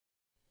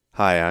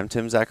Hi, I'm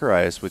Tim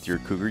Zacharias with your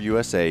Cougar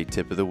USA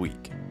Tip of the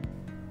Week.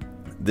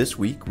 This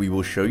week we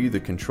will show you the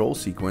control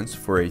sequence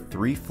for a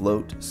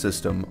 3-float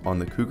system on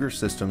the Cougar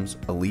System's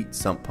Elite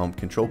Sump Pump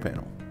control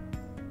panel.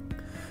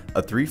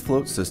 A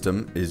 3-float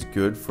system is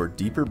good for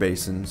deeper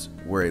basins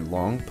where a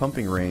long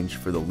pumping range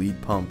for the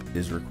lead pump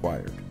is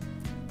required.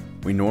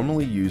 We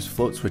normally use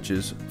float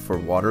switches for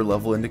water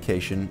level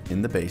indication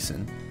in the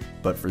basin,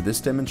 but for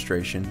this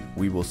demonstration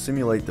we will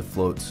simulate the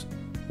floats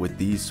with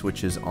these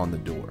switches on the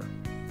door.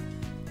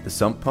 The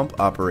sump pump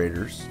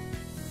operators,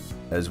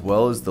 as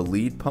well as the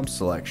lead pump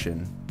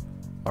selection,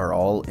 are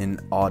all in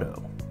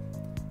auto.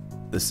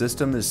 The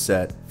system is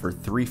set for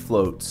 3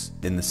 floats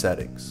in the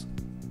settings.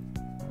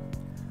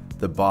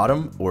 The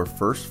bottom or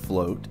first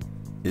float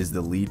is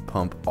the lead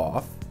pump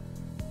off,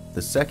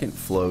 the second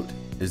float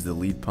is the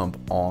lead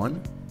pump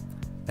on,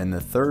 and the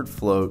third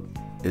float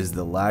is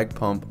the lag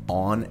pump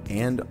on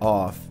and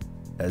off,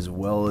 as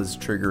well as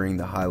triggering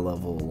the high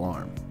level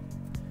alarm.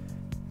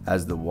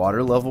 As the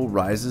water level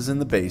rises in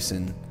the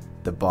basin,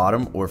 the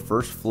bottom or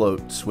first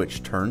float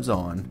switch turns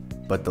on,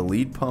 but the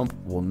lead pump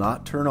will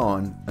not turn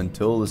on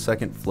until the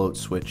second float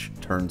switch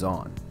turns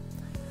on.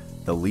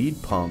 The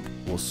lead pump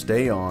will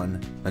stay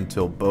on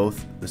until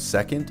both the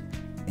second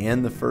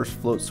and the first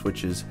float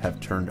switches have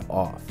turned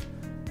off,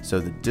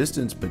 so the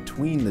distance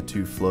between the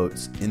 2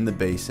 floats in the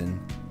basin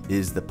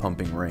is the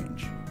pumping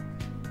range.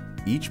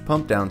 Each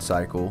pump down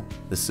cycle,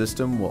 the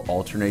system will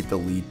alternate the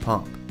lead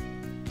pump.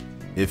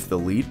 If the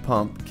lead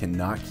pump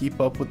cannot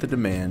keep up with the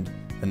demand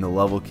and the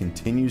level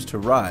continues to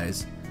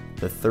rise,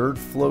 the third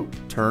float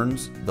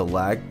turns the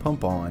lag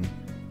pump on,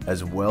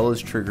 as well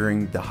as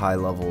triggering the high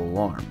level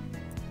alarm.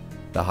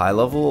 The high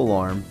level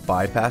alarm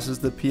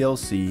bypasses the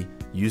PLC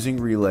using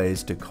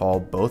relays to call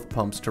both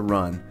pumps to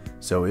run,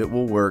 so it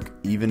will work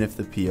even if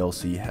the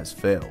PLC has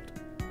failed.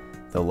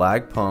 The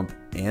lag pump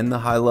and the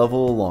high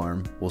level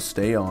alarm will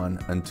stay on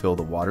until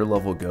the water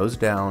level goes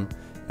down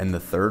and the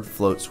third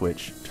float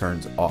switch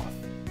turns off.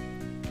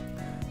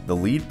 The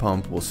lead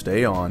pump will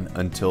stay on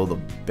until the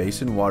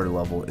basin water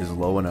level is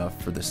low enough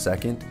for the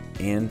second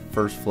and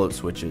first float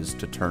switches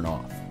to turn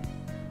off.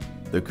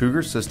 The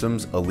Cougar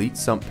System's Elite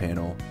Sump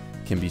panel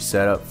can be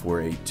set up for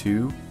a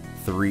 2,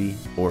 3,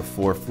 or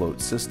 4 float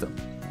system.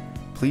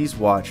 Please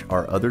watch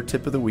our other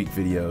Tip of the Week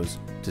videos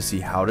to see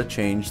how to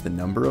change the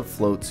number of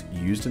floats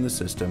used in the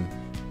system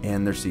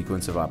and their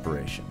sequence of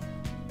operation.